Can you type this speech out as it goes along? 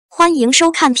欢迎收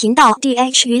看频道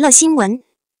D.H 娱乐新闻，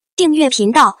订阅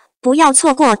频道，不要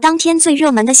错过当天最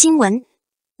热门的新闻。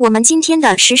我们今天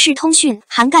的时事通讯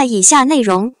涵盖以下内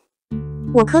容：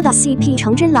我磕的 CP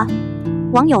成真了，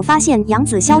网友发现杨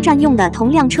紫肖战用的同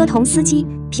辆车同司机，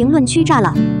评论区炸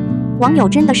了。网友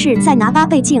真的是在拿8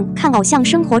倍镜看偶像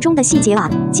生活中的细节啊！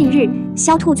近日，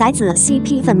肖兔崽子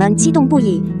CP 粉们激动不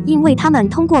已，因为他们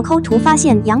通过抠图发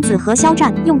现杨紫和肖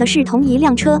战用的是同一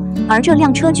辆车，而这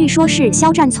辆车据说是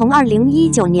肖战从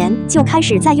2019年就开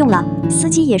始在用了，司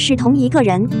机也是同一个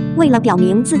人。为了表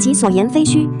明自己所言非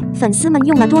虚，粉丝们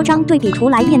用了多张对比图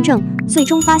来验证，最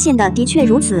终发现的的确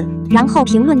如此，然后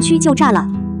评论区就炸了。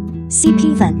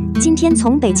CP 粉今天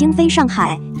从北京飞上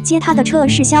海，接他的车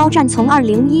是肖战从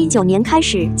2019年开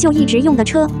始就一直用的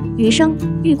车，余生、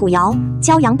玉骨遥、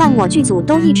骄阳伴我剧组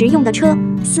都一直用的车，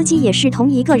司机也是同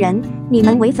一个人。你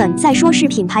们唯粉再说是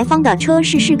品牌方的车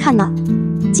试试看呢？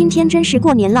今天真是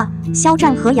过年了，肖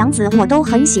战和杨紫我都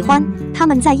很喜欢，他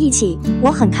们在一起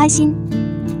我很开心，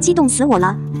激动死我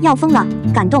了，要疯了，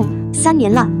感动，3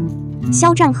年了。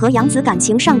肖战和杨紫感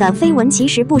情上的绯闻其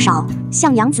实不少，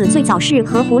像杨紫最早是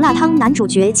和胡辣汤男主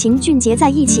角秦俊杰在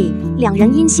一起，两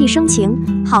人因戏生情，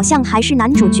好像还是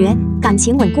男主角，感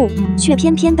情稳固，却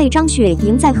偏偏被张雪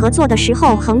迎在合作的时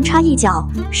候横插一脚。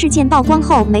事件曝光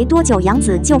后没多久，杨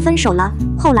紫就分手了。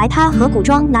后来她和古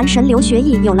装男神刘学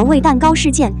义有了喂蛋糕事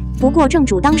件，不过正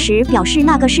主当时表示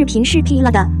那个视频是 P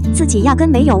了的，自己压根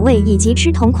没有喂以及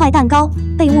吃同块蛋糕，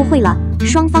被误会了。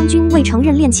双方均未承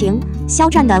认恋情。肖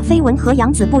战的绯闻和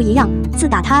杨紫不一样，自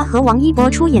打他和王一博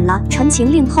出演了《陈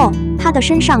情令》后，他的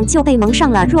身上就被蒙上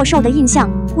了弱瘦的印象，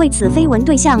为此绯闻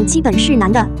对象基本是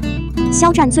男的。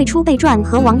肖战最初被传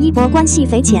和王一博关系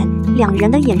匪浅，两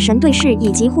人的眼神对视以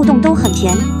及互动都很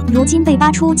甜，如今被扒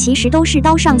出其实都是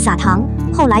刀上撒糖。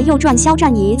后来又传肖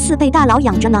战疑似被大佬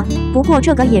养着呢，不过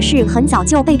这个也是很早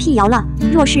就被辟谣了。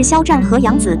若是肖战和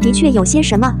杨紫的确有些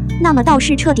什么，那么倒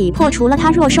是彻底破除了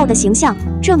他弱瘦的形象。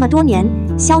这么多年，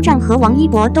肖战和王一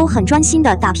博都很专心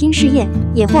的打拼事业，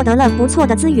也获得了不错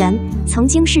的资源，曾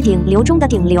经是顶流中的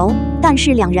顶流，但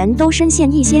是两人都深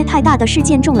陷一些太大的事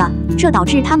件中了，这导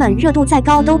致他们热度再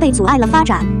高都被阻碍了发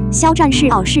展。肖战是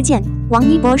偶事件，王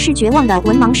一博是绝望的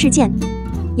文盲事件。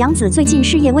杨紫最近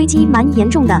事业危机蛮严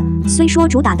重的，虽说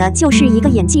主打的就是一个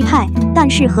演技派，但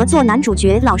是合作男主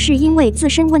角老是因为自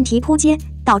身问题扑街，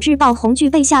导致爆红剧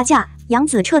被下架。杨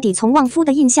紫彻底从旺夫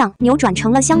的印象扭转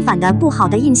成了相反的不好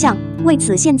的印象，为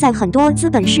此现在很多资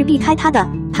本是避开她的，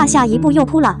怕下一步又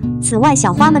扑了。此外，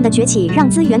小花们的崛起让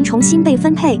资源重新被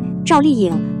分配，赵丽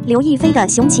颖、刘亦菲的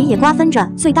雄起也瓜分着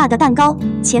最大的蛋糕。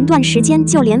前段时间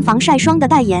就连防晒霜的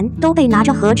代言都被拿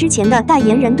着和之前的代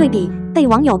言人对比，被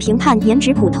网友评判颜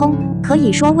值普通，可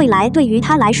以说未来对于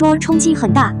她来说冲击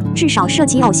很大，至少涉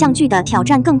及偶像剧的挑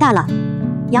战更大了。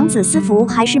杨紫私服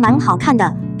还是蛮好看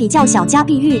的，比较小家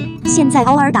碧玉，现在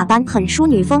偶尔打扮很淑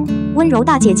女风，温柔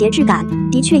大姐姐质感，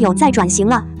的确有在转型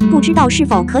了，不知道是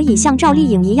否可以像赵丽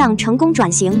颖一样成功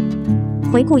转型。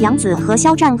回顾杨紫和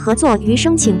肖战合作《余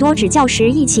生请多指教》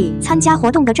时一起参加活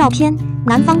动的照片，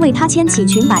男方为她牵起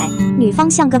裙摆，女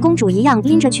方像个公主一样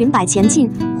拎着裙摆前进，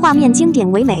画面经典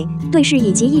唯美，对视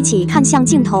以及一起看向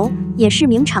镜头，也是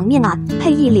名场面啊，配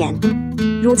一脸。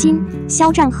如今，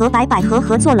肖战和白百合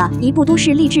合作了一部都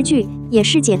市励志剧，也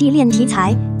是姐弟恋题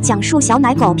材，讲述小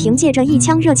奶狗凭借着一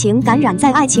腔热情感染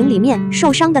在爱情里面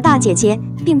受伤的大姐姐，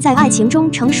并在爱情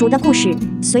中成熟的故事。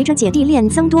随着姐弟恋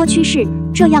增多趋势，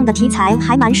这样的题材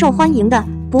还蛮受欢迎的，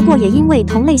不过也因为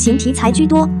同类型题材居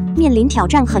多，面临挑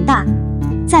战很大。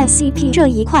在 CP 这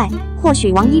一块，或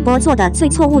许王一博做的最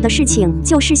错误的事情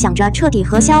就是想着彻底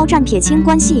和肖战撇清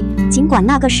关系，尽管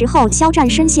那个时候肖战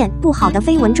深陷不好的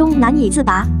绯闻中难以自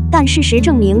拔，但事实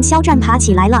证明肖战爬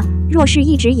起来了。若是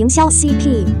一直营销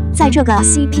CP， 在这个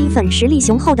CP 粉实力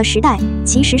雄厚的时代，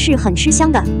其实是很吃香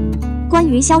的。关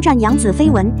于肖战杨紫绯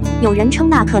闻，有人称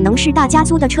那可能是大家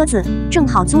租的车子，正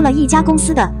好租了一家公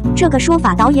司的，这个说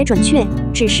法倒也准确，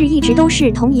只是一直都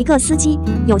是同一个司机，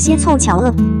有些凑巧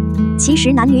了。其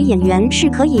实男女演员是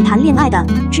可以谈恋爱的，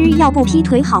只要不劈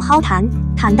腿好好谈，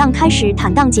坦荡开始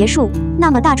坦荡结束，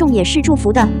那么大众也是祝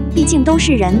福的，毕竟都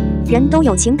是人，人都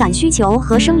有情感需求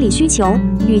和生理需求，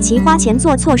与其花钱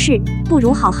做错事，不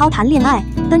如好好谈恋爱，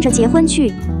奔着结婚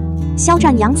去。肖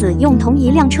战杨紫用同一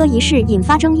辆车一事引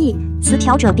发争议，词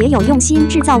条者别有用心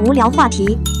制造无聊话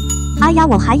题。哎呀，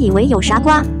我还以为有啥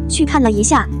瓜，去看了一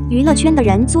下，娱乐圈的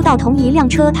人租到同一辆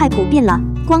车太普遍了，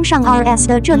光上 RS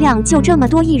的这辆就这么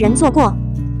多艺人坐过。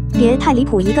别太离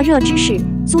谱，一个热知识，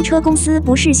租车公司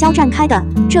不是肖战开的，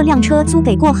这辆车租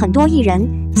给过很多艺人，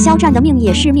肖战的命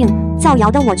也是命，造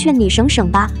谣的我劝你省省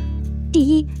吧。第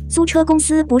一，租车公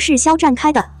司不是肖战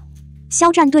开的。肖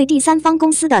战对第三方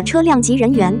公司的车辆及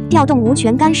人员调动无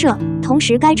权干涉，同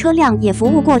时该车辆也服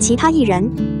务过其他艺人。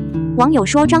网友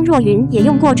说张若昀也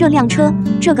用过这辆车，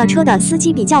这个车的司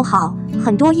机比较好，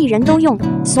很多艺人都用，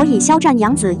所以肖战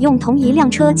杨紫用同一辆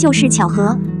车就是巧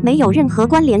合，没有任何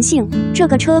关联性。这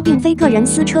个车并非个人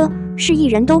私车，是艺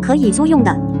人都可以租用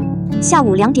的。下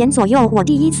午2点左右，我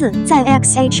第一次在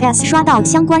XHS 刷到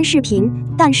相关视频，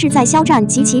但是在肖战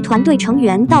及其团队成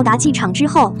员到达机场之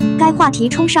后，该话题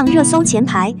冲上热搜前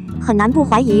排，很难不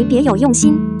怀疑别有用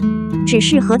心。只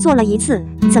是合作了一次，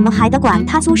怎么还得管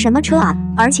他租什么车啊？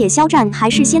而且肖战还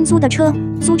是先租的车，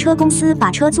租车公司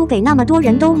把车租给那么多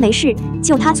人都没事，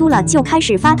就他租了就开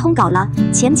始发通稿了。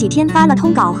前几天发了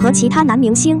通稿和其他男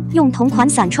明星用同款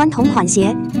伞穿同款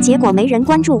鞋，结果没人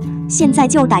关注，现在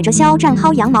就逮着肖战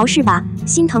薅羊毛是吧？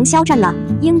心疼肖战了。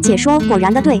英姐说果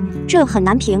然的对，这很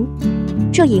难评。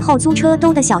这以后租车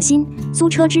都得小心，租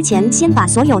车之前先把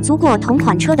所有租过同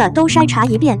款车的都筛查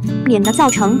一遍，免得造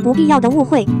成不必要的误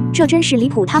会。这真是离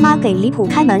谱他妈给离谱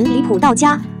开门，离谱到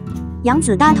家。杨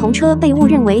紫搭同车被误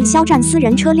认为肖战私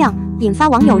人车辆，引发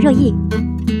网友热议。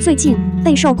最近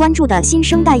备受关注的新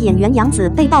生代演员杨紫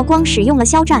被曝光使用了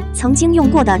肖战曾经用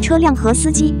过的车辆和司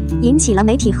机，引起了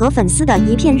媒体和粉丝的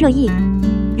一片热议。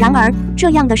然而，这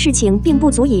样的事情并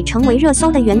不足以成为热搜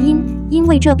的原因，因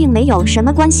为这并没有什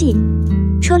么关系。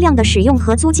车辆的使用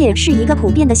和租借是一个普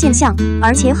遍的现象，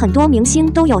而且很多明星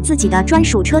都有自己的专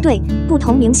属车队，不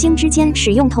同明星之间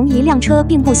使用同一辆车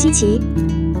并不稀奇。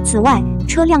此外，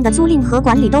车辆的租赁和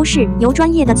管理都是由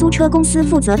专业的租车公司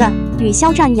负责的，与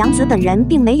肖战杨紫本人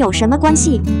并没有什么关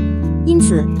系。因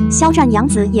此，肖战杨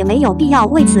紫也没有必要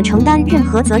为此承担任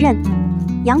何责任。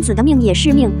杨紫的命也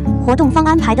是命，活动方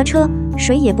安排的车，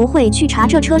谁也不会去查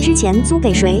这车之前租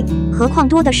给谁，何况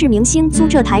多的是明星租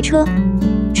这台车。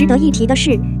值得一提的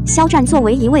是，肖战作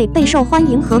为一位备受欢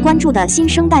迎和关注的新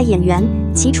生代演员，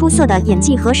其出色的演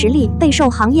技和实力备受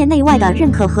行业内外的认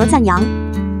可和赞扬。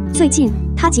最近，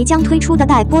他即将推出的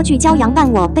待播剧《骄阳伴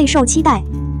我》备受期待。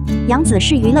杨紫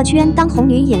是娱乐圈当红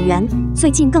女演员，最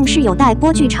近更是有待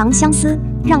播剧《长相思》，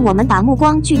让我们把目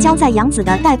光聚焦在杨紫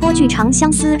的待播剧《长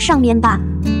相思》上面吧。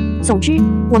总之，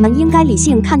我们应该理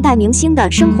性看待明星的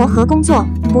生活和工作，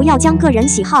不要将个人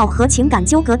喜好和情感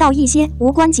纠葛到一些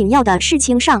无关紧要的事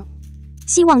情上。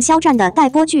希望肖战的待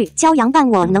播剧《骄阳伴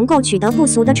我》能够取得不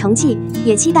俗的成绩，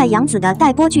也期待杨紫的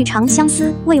待播剧《长相思》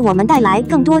为我们带来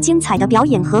更多精彩的表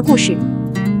演和故事。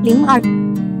02，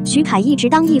许凯一直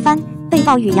当一番，被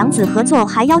曝与杨紫合作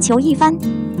还要求一番。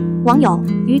网友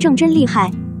于正真厉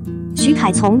害。许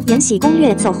凯从《延禧攻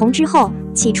略》走红之后，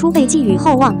起初被寄予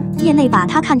厚望，业内把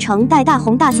他看成带大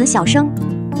红大紫小生。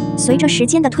随着时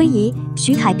间的推移，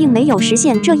许凯并没有实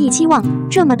现这一期望，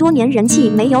这么多年人气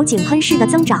没有井喷式的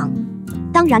增长。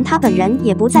当然，他本人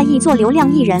也不在意做流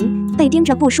量艺人，被盯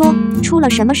着不说，出了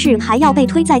什么事还要被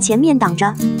推在前面挡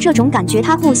着，这种感觉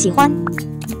他不喜欢。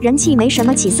人气没什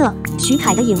么起色，许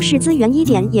凯的影视资源一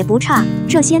点也不差，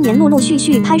这些年陆陆续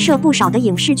续拍摄不少的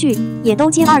影视剧，也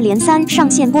都接二连三上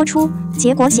线播出，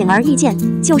结果显而易见，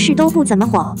就是都不怎么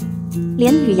火。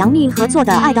连与杨幂合作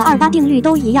的《爱的28定律》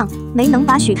都一样，没能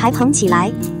把许凯捧起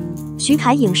来。许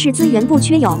凯影视资源不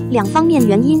缺有2方面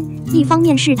原因，一方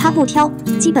面是他不挑，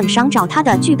基本上找他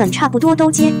的剧本差不多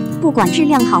都接，不管质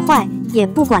量好坏，也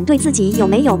不管对自己有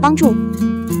没有帮助。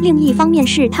另一方面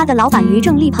是他的老板于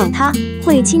正力捧他，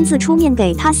会亲自出面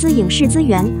给他撕影视资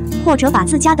源，或者把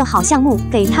自家的好项目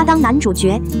给他当男主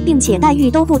角，并且待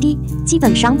遇都不低，基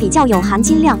本上比较有含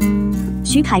金量。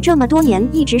许凯这么多年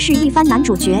一直是一番男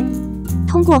主角。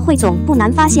通过汇总不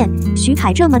难发现，许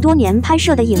凯这么多年拍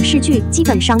摄的影视剧基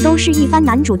本上都是一番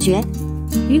男主角。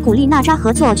与古力娜扎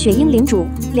合作《雪鹰领主》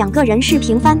，2个人是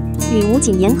平番；与吴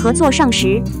谨言合作《上时》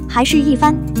还是一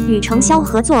番；与程潇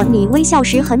合作《你微笑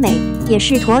时很美》也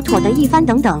是妥妥的一番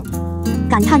等等。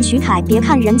感叹许凯别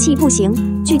看人气不行，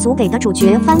剧组给的主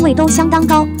角番位都相当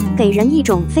高，给人一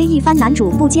种非一番男主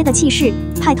不接的气势，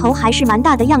派头还是蛮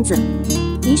大的样子。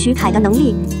以许凯的能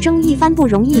力，争一番不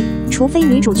容易，除非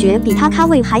女主角比他咖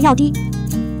位还要低。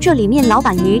这里面老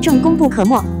板于正功不可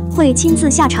没，会亲自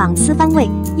下场撕番位，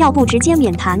要不直接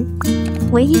免谈。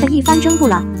唯一的一番争不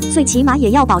了，最起码也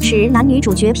要保持男女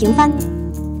主角平番。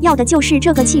要的就是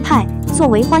这个气派，作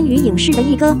为欢娱影视的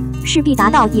一哥，势必达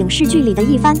到影视剧里的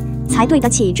一番，才对得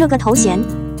起这个头衔。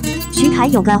许凯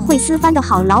有个会撕番的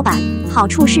好老板，好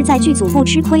处是在剧组不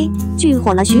吃亏，剧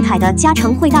火了许凯的加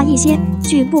成会大一些，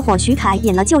剧不火许凯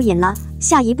演了就演了，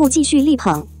下一步继续力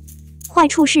捧。坏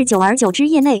处是久而久之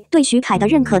业内对许凯的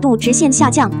认可度直线下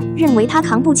降，认为他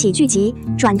扛不起剧集，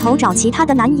转头找其他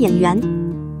的男演员。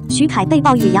许凯被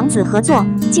曝与杨紫合作，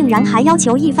竟然还要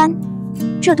求一番。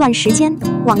这段时间，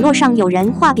网络上有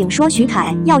人画饼说许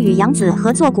凯要与杨紫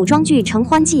合作古装剧《承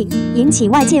欢记》，引起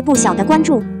外界不小的关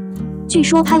注。据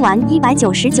说拍完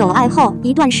199爱后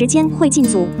一段时间会进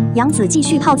组，杨紫继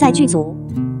续泡在剧组。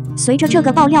随着这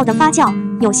个爆料的发酵，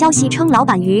有消息称老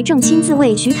板于正亲自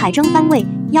为许凯争番位，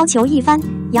要求一番，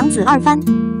杨紫二番。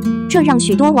这让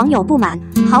许多网友不满，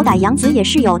好歹杨紫也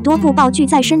是有多部爆剧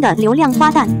在身的流量花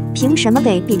旦，凭什么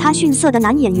给比她逊色的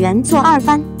男演员做二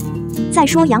番？再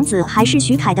说杨紫还是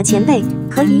许凯的前辈，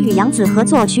可以与杨紫合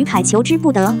作，许凯求之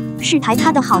不得，是抬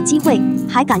他的好机会，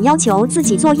还敢要求自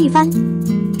己做一番？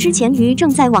之前于正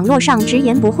在网络上直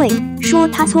言不讳，说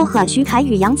他撮合许凯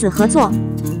与杨紫合作，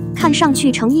看上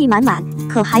去诚意满满，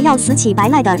可还要死乞白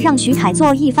赖的让许凯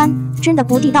做一番，真的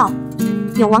不地道。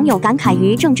有网友感慨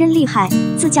于正真厉害，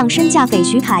自降身价给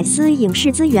许凯私影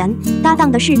视资源，搭档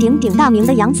的是鼎鼎大名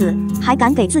的杨紫，还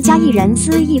敢给自家艺人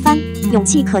私一番，勇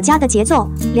气可嘉的节奏，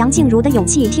梁静茹的勇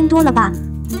气听多了吧？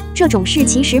这种事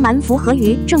其实蛮符合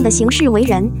于正的行事为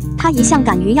人，他一向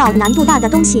敢于要难度大的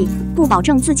东西，不保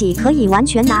证自己可以完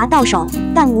全拿到手，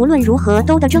但无论如何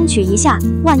都得争取一下，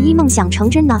万一梦想成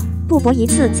真呢？不搏一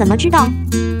次怎么知道？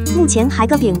目前还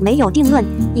个饼没有定论，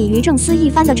以于正私一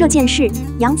番的这件事，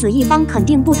杨紫一方肯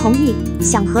定不同意，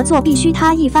想合作必须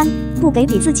他一番，不给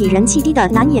比自己人气低的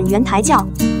男演员抬轿。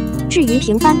至于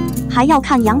平番，还要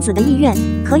看杨紫的意愿，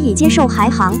可以接受还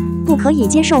行，不可以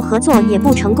接受合作也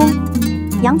不成功。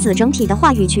杨紫整体的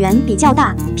话语权比较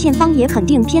大，片方也肯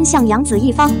定偏向杨紫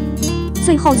一方。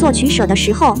最后做取舍的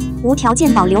时候，无条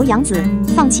件保留杨紫，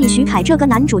放弃许凯这个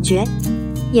男主角。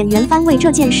演员番位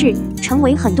这件事，成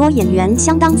为很多演员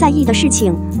相当在意的事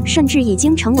情，甚至已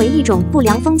经成为一种不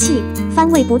良风气。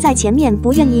番位不在前面，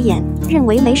不愿意演，认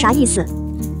为没啥意思。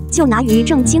就拿于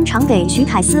正经常给许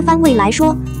凯私番位来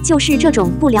说，就是这种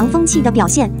不良风气的表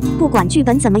现。不管剧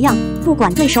本怎么样，不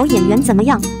管对手演员怎么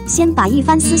样，先把一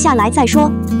番撕下来再说。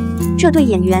这对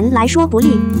演员来说不利，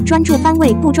专注番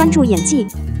位不专注演技。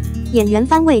演员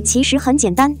番位其实很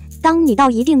简单，当你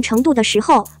到一定程度的时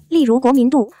候，例如国民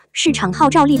度、市场号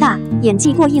召力大、演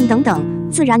技过硬等等，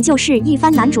自然就是一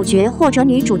番男主角或者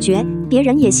女主角，别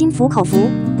人也心服口服，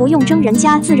不用争，人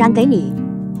家自然给你。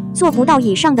做不到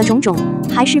以上的种种，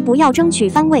还是不要争取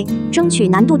番位，争取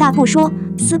难度大不说，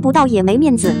撕不到也没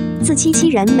面子，自欺欺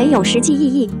人没有实际意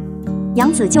义。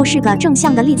杨紫就是个正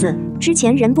向的例子，之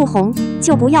前人不红，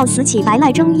就不要死乞白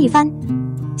赖争一番。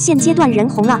现阶段人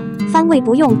红了，番位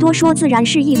不用多说，自然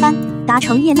是一番，达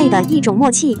成业内的一种默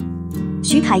契。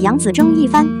许凯杨紫争一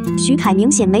番，许凯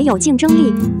明显没有竞争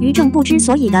力，于正不知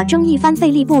所以的争一番，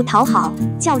费力不讨好，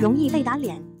较容易被打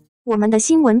脸。我们的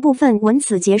新闻部分文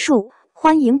此结束，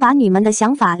欢迎把你们的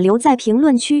想法留在评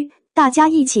论区，大家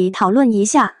一起讨论一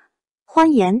下。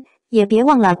欢迎，也别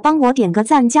忘了帮我点个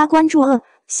赞加关注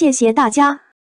谢谢大家。